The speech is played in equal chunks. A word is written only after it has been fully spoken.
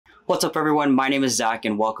What's up everyone, my name is Zach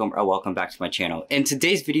and welcome back to my channel. In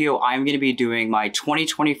today's video, I'm going to be doing my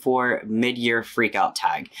 2024 mid-year freakout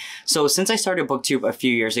tag. So since I started booktube a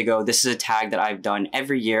few years ago, this is a tag that I've done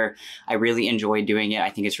every year. I really enjoy doing it. I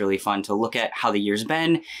think it's really fun to look at how the year's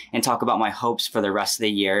been and talk about my hopes for the rest of the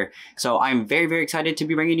year. So I'm very excited to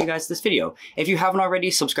be bringing you guys this video. If you haven't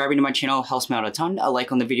already, subscribing to my channel helps me out a ton. A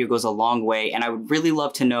like on the video goes a long way, and I would really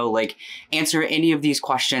love to know, answer any of these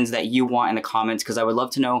questions that you want in the comments, because I would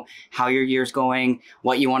love to know how your year's going,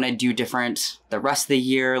 what you want to do different the rest of the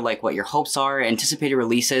year, what your hopes are, anticipated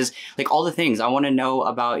releases, all the things. I want to know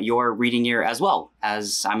about your reading year as well,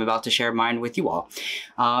 as I'm about to share mine with you all.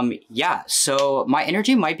 Yeah, so my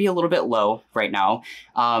energy might be a little bit low right now.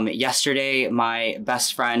 Yesterday, my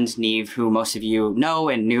best friend, Neve, who most of you know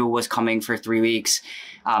and knew was coming for 3 weeks,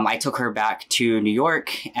 I took her back to New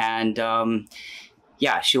York, and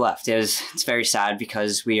yeah, she left. It's very sad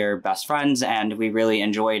because we are best friends and we really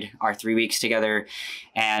enjoyed our 3 weeks together.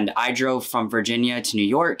 And I drove from Virginia to New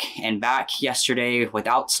York and back yesterday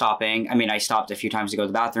without stopping. I mean, I stopped a few times to go to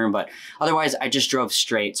the bathroom, but otherwise I just drove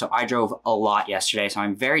straight. So I drove a lot yesterday, so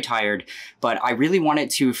I'm very tired, but I really wanted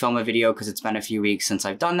to film a video because it's been a few weeks since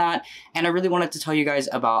I've done that. And I really wanted to tell you guys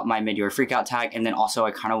about my mid-year freakout tag. And then also I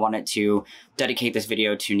kind of wanted to dedicate this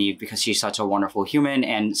video to Neve because she's such a wonderful human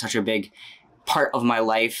and such a big part of my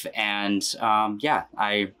life, and yeah,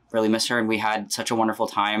 I really miss her and we had such a wonderful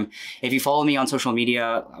time. If you follow me on social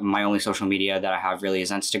media, my only social media that I have really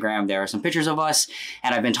is Instagram, there are some pictures of us,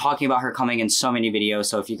 and I've been talking about her coming in so many videos,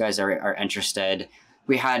 so if you guys are interested,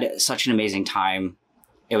 we had such an amazing time.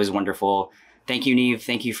 It was wonderful. Thank you, Neve.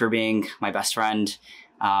 Thank you for being my best friend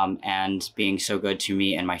and being so good to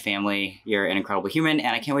me and my family. You're an incredible human,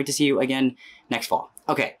 and I can't wait to see you again next fall.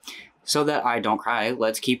 Okay. So that I don't cry,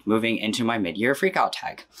 let's keep moving into my mid-year freakout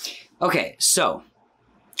tag. Okay, so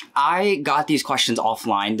I got these questions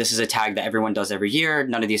offline. This is a tag that everyone does every year.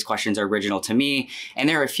 None of these questions are original to me. And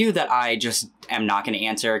there are a few that I just am not going to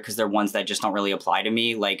answer because they're ones that just don't really apply to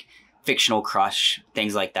me, like fictional crush,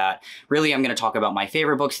 things like that. Really, I'm going to talk about my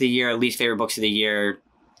favorite books of the year, least favorite books of the year,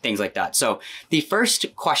 things like that. So the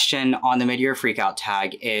first question on the mid-year freakout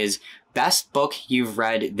tag is best book you've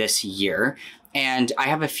read this year. And I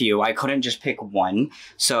have a few. I couldn't just pick one.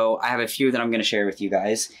 So I have a few that I'm going to share with you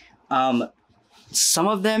guys. Some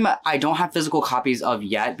of them I don't have physical copies of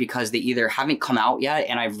yet because they either haven't come out yet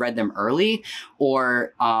and I've read them early,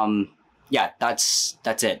 or yeah, that's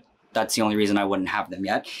it. That's the only reason I wouldn't have them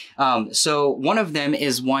yet. So one of them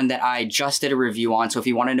is one that I just did a review on. So if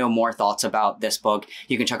you want to know more thoughts about this book,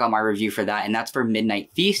 you can check out my review for that. And that's for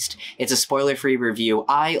Midnight Feast. It's a spoiler-free review.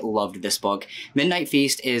 I loved this book. Midnight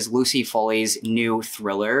Feast is Lucy Foley's new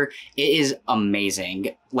thriller. It is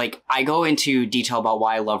amazing. I go into detail about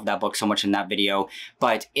why I love that book so much in that video,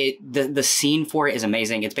 but the scene for it is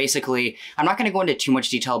amazing. It's basically, I'm not going to go into too much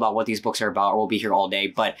detail about what these books are about or we'll be here all day,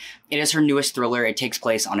 but it is her newest thriller. It takes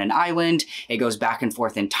place on an island. It goes back and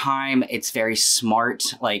forth in time. It's very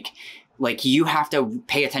smart. You have to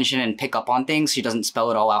pay attention and pick up on things. She doesn't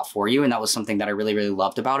spell it all out for you. And that was something that I really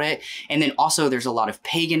loved about it. And then also there's a lot of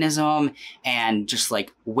paganism and just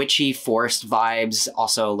witchy forest vibes.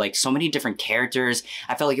 Also so many different characters.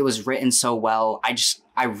 I felt like it was written so well.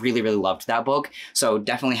 I really loved that book. So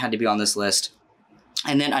definitely had to be on this list.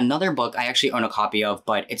 And then another book I actually own a copy of,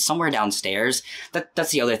 but it's somewhere downstairs. That's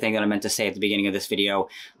the other thing that I meant to say at the beginning of this video.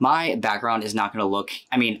 My background is not going to look,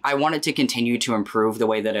 I want it to continue to improve the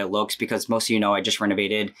way that it looks because most of you know I just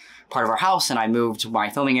renovated part of our house and I moved my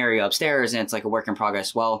filming area upstairs and it's a work in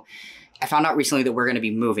progress. Well, I found out recently that we're going to be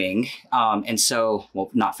moving. And so, well,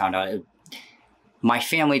 not found out. My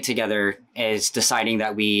family together is deciding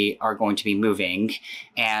that we are going to be moving.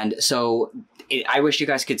 And so I wish you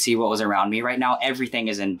guys could see what was around me right now. Everything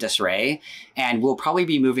is in disarray and we'll probably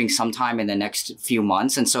be moving sometime in the next few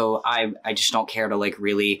months. And so I just don't care to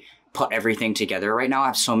really put everything together right now. I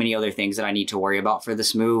have so many other things that I need to worry about for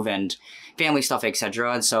this move and family stuff,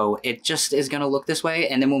 etc. And so it just is going to look this way.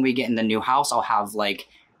 And then when we get in the new house, I'll have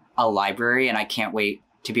a library and I can't wait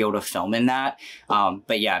to be able to film in that.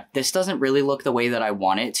 But yeah, this doesn't really look the way that I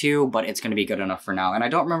want it to, but it's going to be good enough for now. And I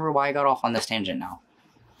don't remember why I got off on this tangent now.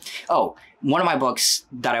 Oh, one of my books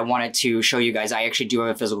that I wanted to show you guys, I actually do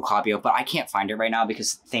have a physical copy of, but I can't find it right now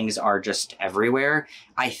because things are just everywhere.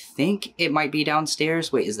 I think it might be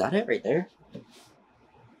downstairs. Wait, is that it right there?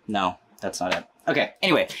 No, that's not it. Okay,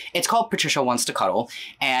 anyway, it's called Patricia Wants to Cuddle,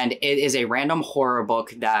 and it is a random horror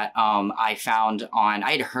book that I found on,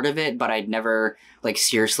 I had heard of it, but I'd never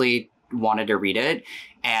seriously wanted to read it.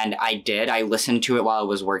 And I did. I listened to it while I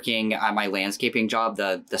was working at my landscaping job,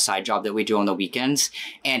 the side job that we do on the weekends.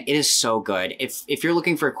 And it is so good. If you're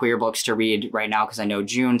looking for queer books to read right now, because I know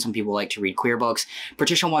June, some people like to read queer books,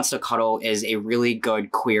 Patricia Wants to Cuddle is a really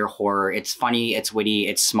good queer horror. It's funny, it's witty,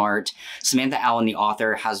 it's smart. Samantha Allen, the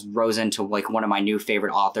author, has risen to like one of my new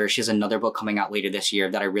favorite authors. She has another book coming out later this year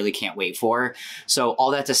that I really can't wait for. So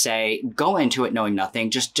all that to say, go into it knowing nothing.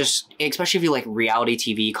 Just especially if you like reality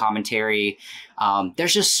TV commentary.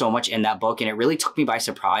 There's just so much in that book, and it really took me by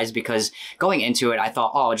surprise because going into it, I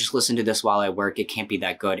thought, oh, I'll just listen to this while I work. It can't be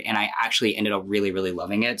that good. And I actually ended up really, really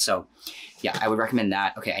loving it. So yeah, I would recommend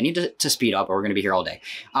that. Okay, I need to speed up or we're going to be here all day.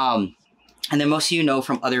 And then most of you know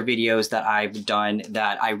from other videos that I've done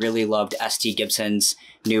that I really loved S.T. Gibson's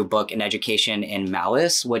new book, An Education in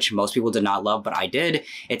Malice, which most people did not love, but I did.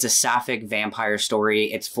 It's a sapphic vampire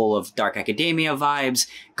story. It's full of dark academia vibes,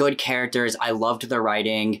 good characters. I loved the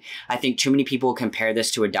writing. I think too many people compare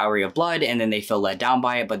this to A Dowry of Blood and then they feel let down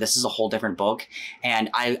by it, but this is a whole different book. And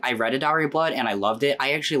I read A Dowry of Blood and I loved it.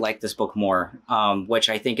 I actually like this book more, which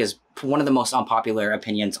I think is one of the most unpopular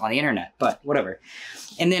opinions on the internet, but whatever.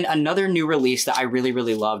 And then another new release that I really,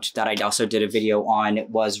 really loved that I also did a video on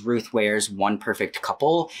was Ruth Ware's One Perfect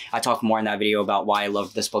Couple. I talk more in that video about why I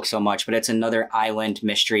loved this book so much, but it's another island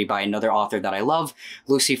mystery by another author that I love.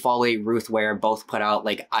 Lucy Foley, Ruth Ware both put out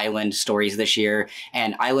like island stories this year,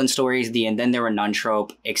 and island stories, the and then there were none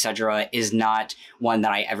trope, etc. is not one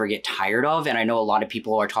that I ever get tired of. And I know a lot of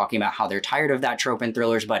people are talking about how they're tired of that trope in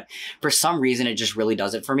thrillers, but for some reason it just really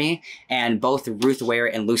does it for me. And both Ruth Ware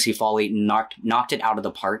and Lucy Foley knocked it out of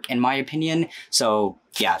the park, in my opinion. So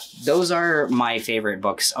yeah, those are my favorite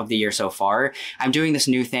books of the year so far. I'm doing this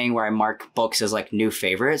new thing where I mark books as like new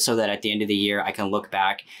favorites so that at the end of the year I can look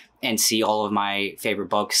back and see all of my favorite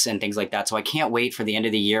books and things like that. So I can't wait for the end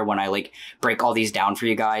of the year when I like break all these down for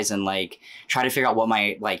you guys and like try to figure out what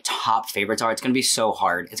my like top favorites are. It's going to be so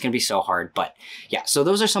hard. It's going to be so hard. But yeah, so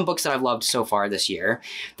those are some books that I've loved so far this year.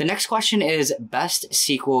 The next question is best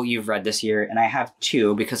sequel you've read this year. And I have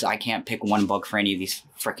two because I can't pick one book for any of these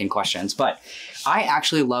freaking questions. But I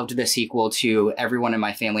actually loved the sequel to Everyone in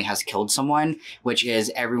My Family Has Killed Someone, which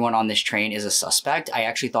is Everyone on This Train is a Suspect. I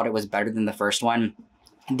actually thought it was better than the first one.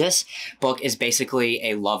 This book is basically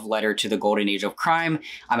a love letter to the golden age of crime.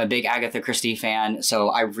 I'm a big Agatha Christie fan, so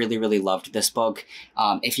I really, really loved this book.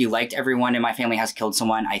 If you liked Everyone in My Family Has Killed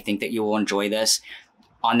Someone, I think that you will enjoy this.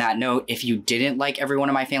 On that note, if you didn't like Everyone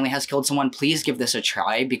in My Family Has Killed Someone, please give this a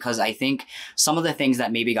try because I think some of the things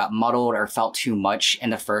that maybe got muddled or felt too much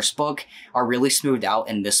in the first book are really smoothed out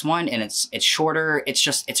in this one, and it's shorter.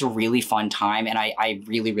 It's a really fun time, and I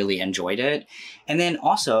really, really enjoyed it. And then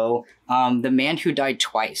also, The Man Who Died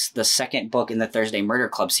Twice, the second book in the Thursday Murder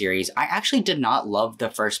Club series. I actually did not love the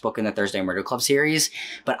first book in the Thursday Murder Club series,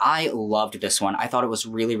 but I loved this one. I thought it was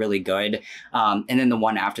really, really good. And then the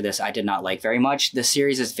one after this, I did not like very much. The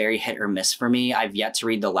series is very hit or miss for me. I've yet to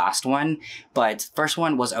read the last one, but first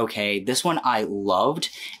one was okay. This one I loved.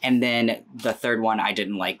 And then the third one I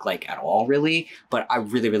didn't like at all really, but I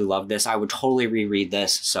really, really loved this. I would totally reread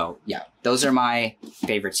this. So yeah, those are my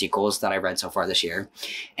favorite sequels that I read so far this year.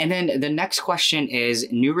 And then the next question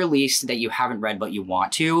is new release that you haven't read but you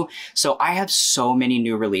want to. So I have so many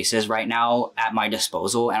new releases right now at my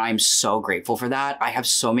disposal, and I'm so grateful for that. I have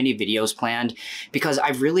so many videos planned because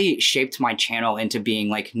I've really shaped my channel into being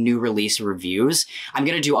like new release reviews. I'm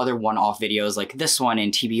gonna do other one-off videos like this one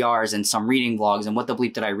and TBRs and some reading vlogs and what the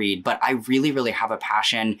bleep did I read, but I really, really have a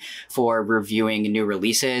passion for reviewing new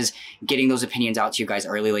releases, getting those opinions out to you guys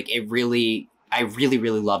early. Like I really,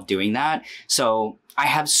 really love doing that. So I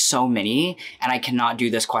have so many, and I cannot do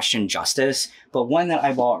this question justice, but one that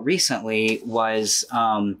I bought recently was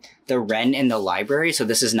The Wren in the Library. So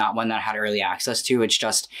this is not one that I had early access to. It's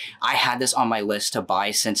just, I had this on my list to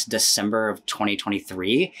buy since December of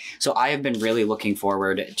 2023. So I have been really looking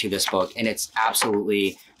forward to this book, and it's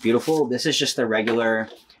absolutely beautiful. This is just the regular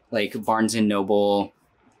like Barnes & Noble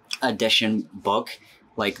edition book.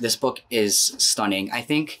 Like this book is stunning. I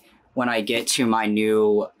think when I get to my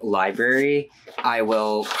new library, I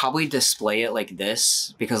will probably display it like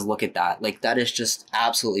this because look at that. Like that is just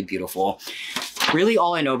absolutely beautiful. Really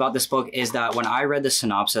all I know about this book is that when I read the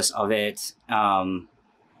synopsis of it,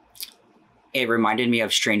 it reminded me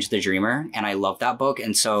of Strange the Dreamer, and I love that book.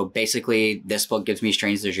 And so basically this book gives me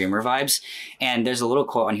Strange the Dreamer vibes. And there's a little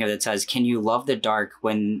quote on here that says, "Can you love the dark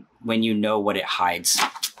when you know what it hides?"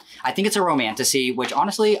 I think it's a romantasy, which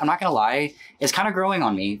honestly, I'm not gonna lie, is kind of growing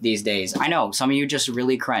on me these days. I know some of you just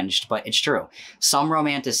really cringed, but it's true. Some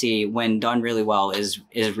romantasy, when done really well, is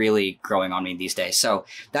really growing on me these days. So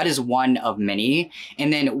that is one of many.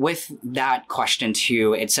 And then with that question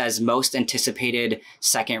too, it says most anticipated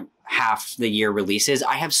second half the year releases.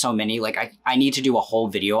 I have so many, like I need to do a whole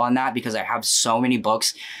video on that because I have so many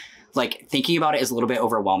books. Like thinking about it is a little bit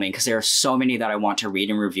overwhelming because there are so many that I want to read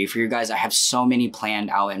and review for you guys. I have so many planned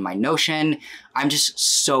out in my Notion. I'm just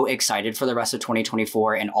so excited for the rest of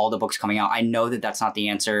 2024 and all the books coming out. I know that that's not the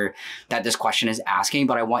answer that this question is asking,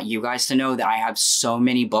 but I want you guys to know that I have so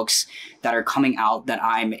many books that are coming out that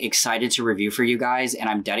I'm excited to review for you guys, and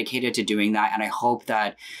I'm dedicated to doing that. And I hope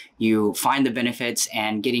that you find the benefits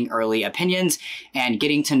and getting early opinions and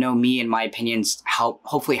getting to know me and my opinions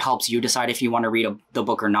hopefully helps you decide if you want to read the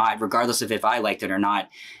book or not, regardless of if I liked it or not.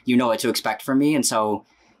 You know what to expect from me. And so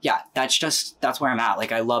yeah, that's where I'm at.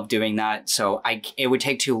 Like I love doing that. So it would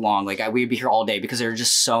take too long. Like we'd be here all day because there are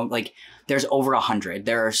just so like, there's over 100.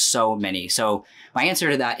 There are so many. So my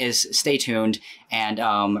answer to that is stay tuned and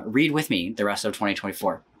read with me the rest of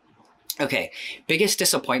 2024. Okay, biggest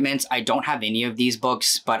disappointments. I don't have any of these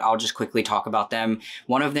books, but I'll just quickly talk about them.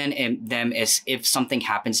 One of them is If Something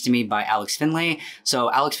Happens to Me by Alex Finlay.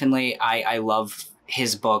 So Alex Finlay, I love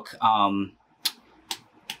his book.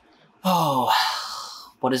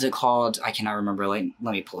 What is it called? I cannot remember. Let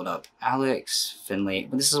me pull it up. Alex Finlay.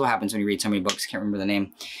 This is what happens when you read so many books. Can't remember the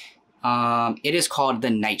name. It is called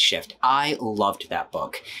The Night Shift. I loved that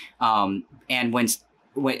book. And when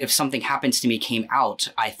If Something Happens to Me came out,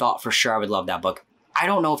 I thought for sure I would love that book. I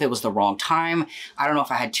don't know if it was the wrong time. I don't know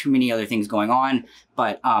if I had too many other things going on,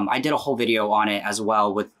 but I did a whole video on it as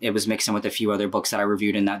well. It was mixed in with a few other books that I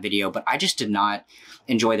reviewed in that video, but I just did not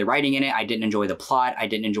enjoy the writing in it. I didn't enjoy the plot. I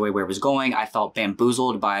didn't enjoy where it was going. I felt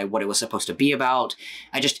bamboozled by what it was supposed to be about.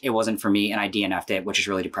 It wasn't for me, and I DNF'd it, which is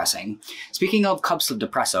really depressing. Speaking of cups of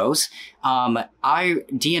depressos, I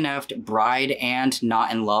DNF'd Bride and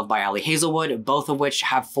Not in Love by Ali Hazelwood, both of which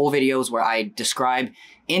have full videos where I describe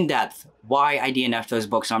in depth why I DNF'd those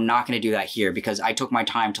books. So I'm not going to do that here because I took my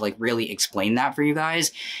time to like really explain that for you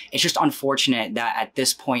guys. It's just unfortunate that at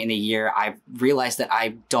this point in the year, I've realized that I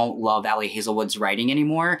don't love Ali Hazelwood's writing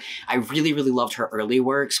anymore. I really, really loved her early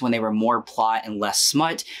works when they were more plot and less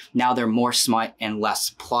smut. Now they're more smut and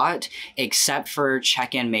less plot, except for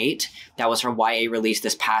Check and Mate. That was her YA release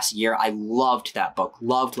this past year. I loved that book.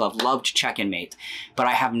 Loved Check and Mate. But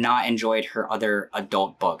I have not enjoyed her other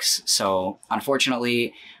adult books. So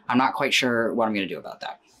unfortunately, I'm not quite sure what I'm going to do about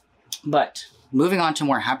that. But moving on to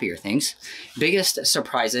more happier things. Biggest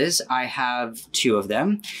surprises, I have two of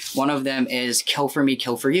them. One of them is Kill for Me,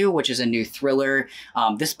 Kill for You, which is a new thriller.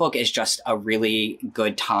 This book is just a really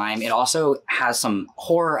good time. It also has some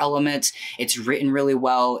horror elements. It's written really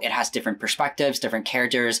well. It has different perspectives, different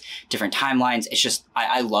characters, different timelines. It's just,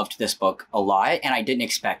 I loved this book a lot, and I didn't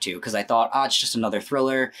expect to because I thought, oh, it's just another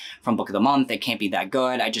thriller from Book of the Month. It can't be that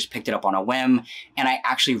good. I just picked it up on a whim, and I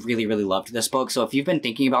actually really, really loved this book. So if you've been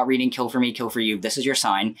thinking about reading Kill for Me, Kill for You, this is your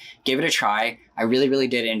sign. Give it a try. I really, really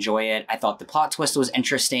did enjoy it. I thought the plot twist was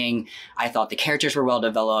interesting. I thought the characters were well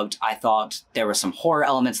developed. I thought there were some horror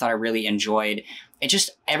elements that I really enjoyed. It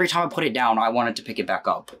just, every time I put it down, I wanted to pick it back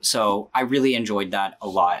up. So I really enjoyed that a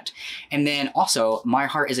lot. And then also, My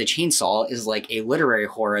Heart is a Chainsaw is like a literary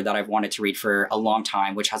horror that I've wanted to read for a long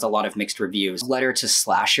time, which has a lot of mixed reviews. Letter to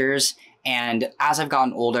slashers. And as I've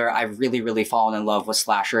gotten older, I've really, really fallen in love with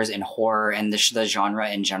slashers and horror and the genre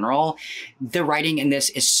in general. The writing in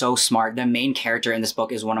this is so smart. The main character in this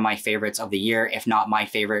book is one of my favorites of the year, if not my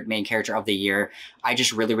favorite main character of the year. I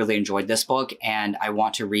just really, really enjoyed this book, and I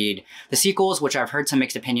want to read the sequels, which I've heard some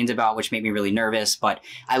mixed opinions about, which made me really nervous, but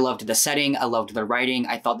I loved the setting. I loved the writing.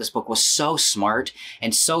 I thought this book was so smart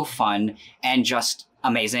and so fun and just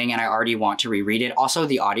amazing, and I already want to reread it. Also,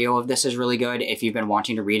 the audio of this is really good. If you've been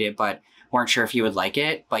wanting to read it but weren't sure if you would like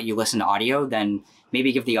it, but you listen to audio, then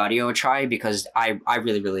maybe give the audio a try because I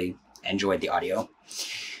really, really enjoyed the audio.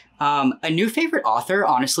 A new favorite author,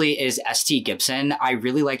 honestly, is S.T. Gibson. I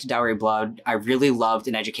really liked Dowry Blood. I really loved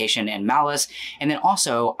An Education and Malice. And then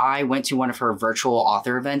also, I went to one of her virtual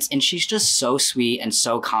author events, and she's just so sweet and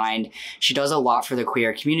so kind. She does a lot for the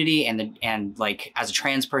queer community, and like, as a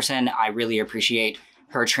trans person, I really appreciate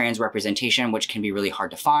her trans representation, which can be really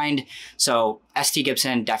hard to find. So S.T.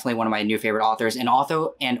 Gibson, definitely one of my new favorite authors. And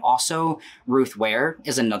also Ruth Ware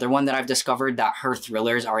is another one that I've discovered that her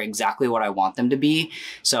thrillers are exactly what I want them to be.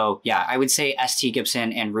 So yeah, I would say S.T.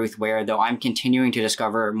 Gibson and Ruth Ware, though I'm continuing to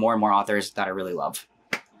discover more and more authors that I really love.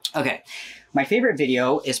 Okay, My favorite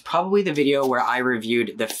video is probably the video where I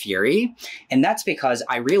reviewed The Fury, and that's because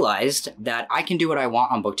I realized that I can do what I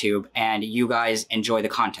want on BookTube and you guys enjoy the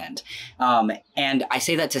content. And I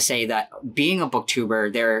say that to say that being a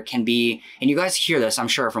booktuber, there can be, and you guys hear this, I'm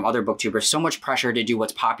sure, from other booktubers, so much pressure to do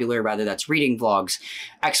what's popular, whether that's reading vlogs,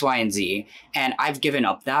 X, Y, and Z. And I've given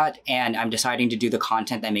up that, and I'm deciding to do the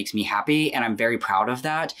content that makes me happy, and I'm very proud of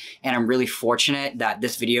that. And I'm really fortunate that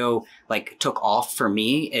this video like took off for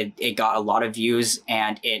me. It got a lot of views,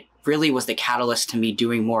 and it really was the catalyst to me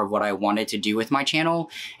doing more of what I wanted to do with my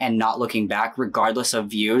channel and not looking back regardless of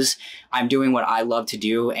views. I'm doing what I love to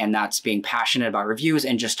do, and that's being passionate about reviews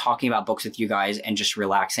and just talking about books with you guys and just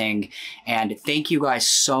relaxing. And thank you guys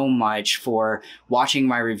so much for watching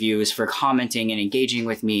my reviews, for commenting and engaging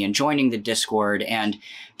with me and joining the Discord and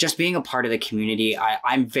just being a part of the community.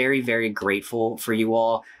 I'm very, very grateful for you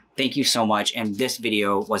all. Thank you so much. And this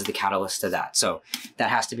video was the catalyst to that. So that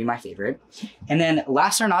has to be my favorite. And then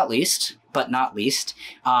last or not least, but not least,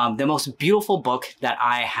 the most beautiful book that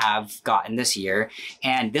I have gotten this year.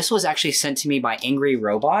 And this was actually sent to me by Angry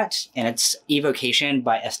Robot, and it's Evocation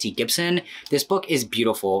by S.T. Gibson. This book is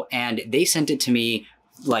beautiful, and they sent it to me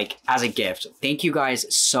like as a gift. Thank you guys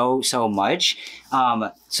so, so much.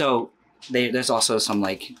 There's also some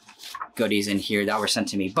like goodies in here that were sent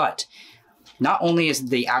to me, but not only is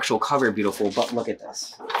the actual cover beautiful, but look at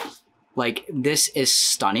this. Like, this is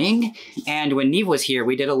stunning. And when Neve was here,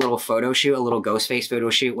 we did a little photo shoot, a little ghost face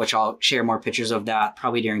photo shoot, which I'll share more pictures of that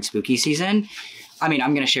probably during spooky season. I mean,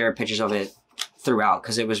 I'm going to share pictures of it throughout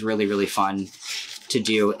because it was really, really fun to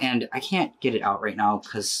do. And I can't get it out right now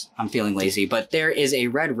because I'm feeling lazy, but there is a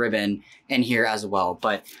red ribbon in here as well.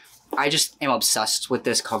 But I just am obsessed with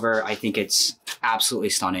this cover. I think it's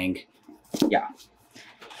absolutely stunning. Yeah.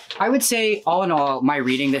 I would say, all in all, my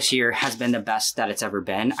reading this year has been the best that it's ever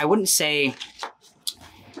been. I wouldn't say,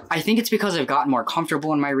 I think it's because I've gotten more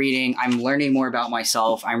comfortable in my reading. I'm learning more about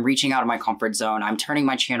myself. I'm reaching out of my comfort zone. I'm turning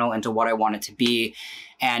my channel into what I want it to be.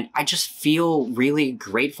 And I just feel really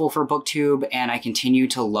grateful for BookTube, and I continue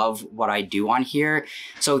to love what I do on here.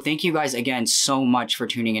 So thank you guys again so much for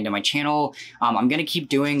tuning into my channel. I'm going to keep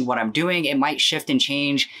doing what I'm doing. It might shift and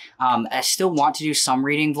change. I still want to do some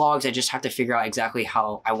reading vlogs. I just have to figure out exactly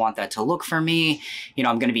how I want that to look for me. You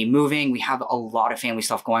know, I'm going to be moving. We have a lot of family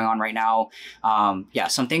stuff going on right now. Yeah,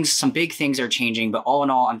 some big things are changing, but all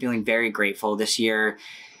in all, I'm feeling very grateful this year.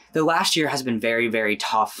 The last year has been very, very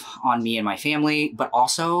tough on me and my family, but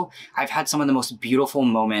also I've had some of the most beautiful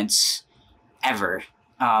moments ever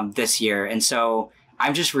this year. And so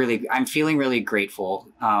I'm feeling really grateful.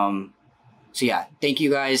 So yeah, thank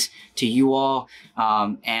you guys to you all.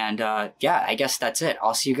 Yeah, I guess that's it.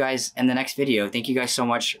 I'll see you guys in the next video. Thank you guys so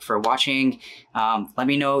much for watching. Let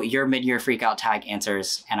me know your mid-year freakout tag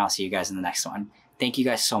answers, and I'll see you guys in the next one. Thank you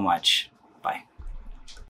guys so much. Bye.